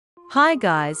Hi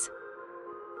guys,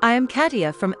 I am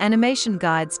Katia from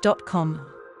AnimationGuides.com.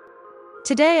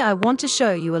 Today I want to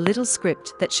show you a little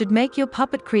script that should make your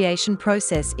puppet creation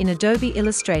process in Adobe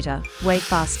Illustrator way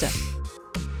faster.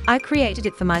 I created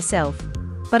it for myself,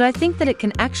 but I think that it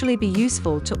can actually be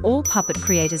useful to all puppet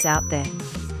creators out there.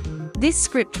 This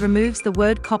script removes the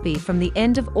word copy from the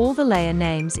end of all the layer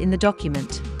names in the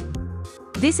document.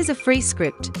 This is a free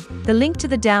script. The link to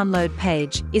the download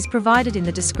page is provided in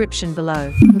the description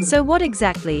below. So what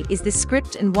exactly is this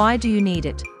script and why do you need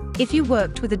it? If you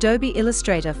worked with Adobe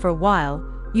Illustrator for a while,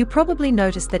 you probably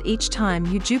noticed that each time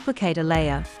you duplicate a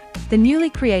layer, the newly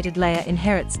created layer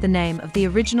inherits the name of the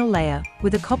original layer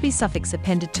with a copy suffix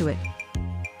appended to it.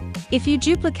 If you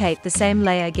duplicate the same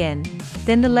layer again,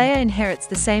 then the layer inherits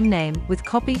the same name with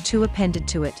copy 2 appended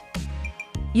to it.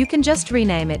 You can just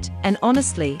rename it, and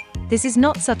honestly, this is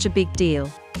not such a big deal.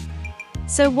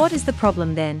 So what is the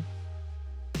problem then?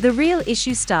 The real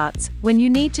issue starts when you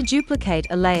need to duplicate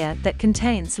a layer that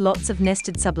contains lots of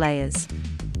nested sublayers.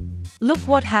 Look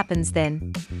what happens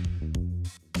then.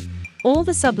 All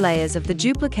the sublayers of the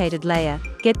duplicated layer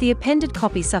get the appended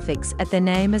copy suffix at their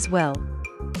name as well.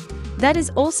 That is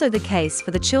also the case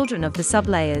for the children of the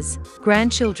sublayers,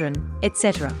 grandchildren,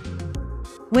 etc.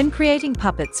 When creating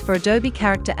puppets for Adobe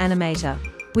Character Animator,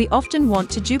 we often want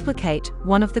to duplicate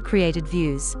one of the created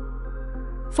views.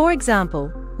 For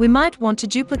example, we might want to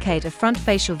duplicate a front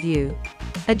facial view,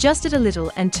 adjust it a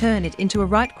little and turn it into a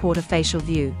right quarter facial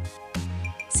view.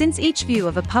 Since each view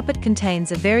of a puppet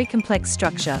contains a very complex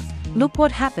structure, look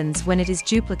what happens when it is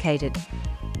duplicated.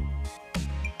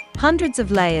 Hundreds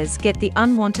of layers get the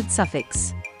unwanted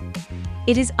suffix.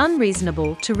 It is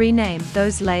unreasonable to rename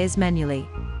those layers manually.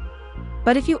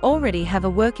 But if you already have a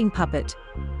working puppet,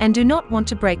 and do not want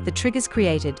to break the triggers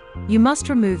created, you must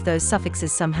remove those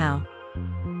suffixes somehow.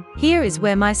 Here is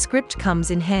where my script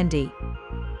comes in handy.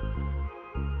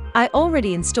 I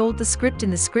already installed the script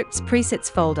in the Scripts Presets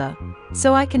folder,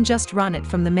 so I can just run it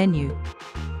from the menu.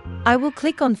 I will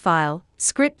click on File,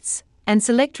 Scripts, and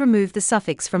select Remove the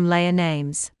suffix from layer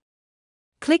names.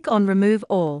 Click on Remove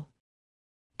All.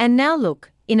 And now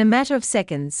look, in a matter of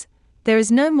seconds, there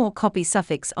is no more copy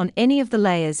suffix on any of the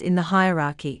layers in the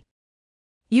hierarchy.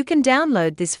 You can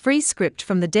download this free script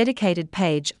from the dedicated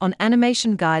page on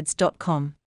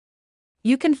AnimationGuides.com.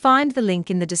 You can find the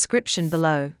link in the description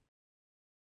below.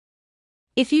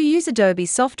 If you use Adobe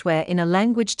software in a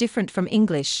language different from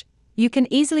English, you can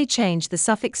easily change the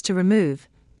suffix to remove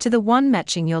to the one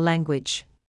matching your language.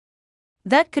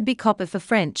 That could be copy for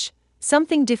French,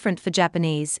 something different for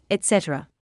Japanese, etc.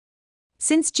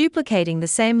 Since duplicating the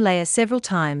same layer several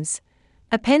times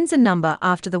appends a number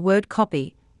after the word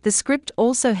copy, the script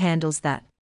also handles that.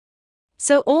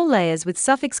 So all layers with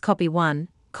suffix copy 1,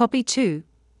 copy 2,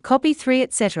 copy 3,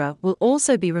 etc. will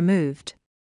also be removed.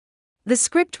 The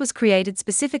script was created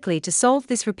specifically to solve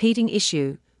this repeating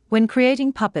issue when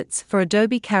creating puppets for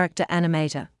Adobe Character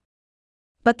Animator.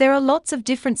 But there are lots of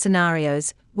different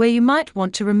scenarios where you might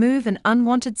want to remove an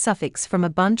unwanted suffix from a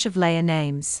bunch of layer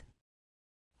names.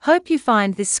 Hope you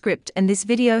find this script and this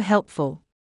video helpful.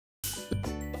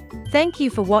 Thank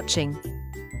you for watching.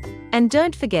 And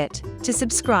don't forget to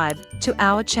subscribe to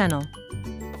our channel.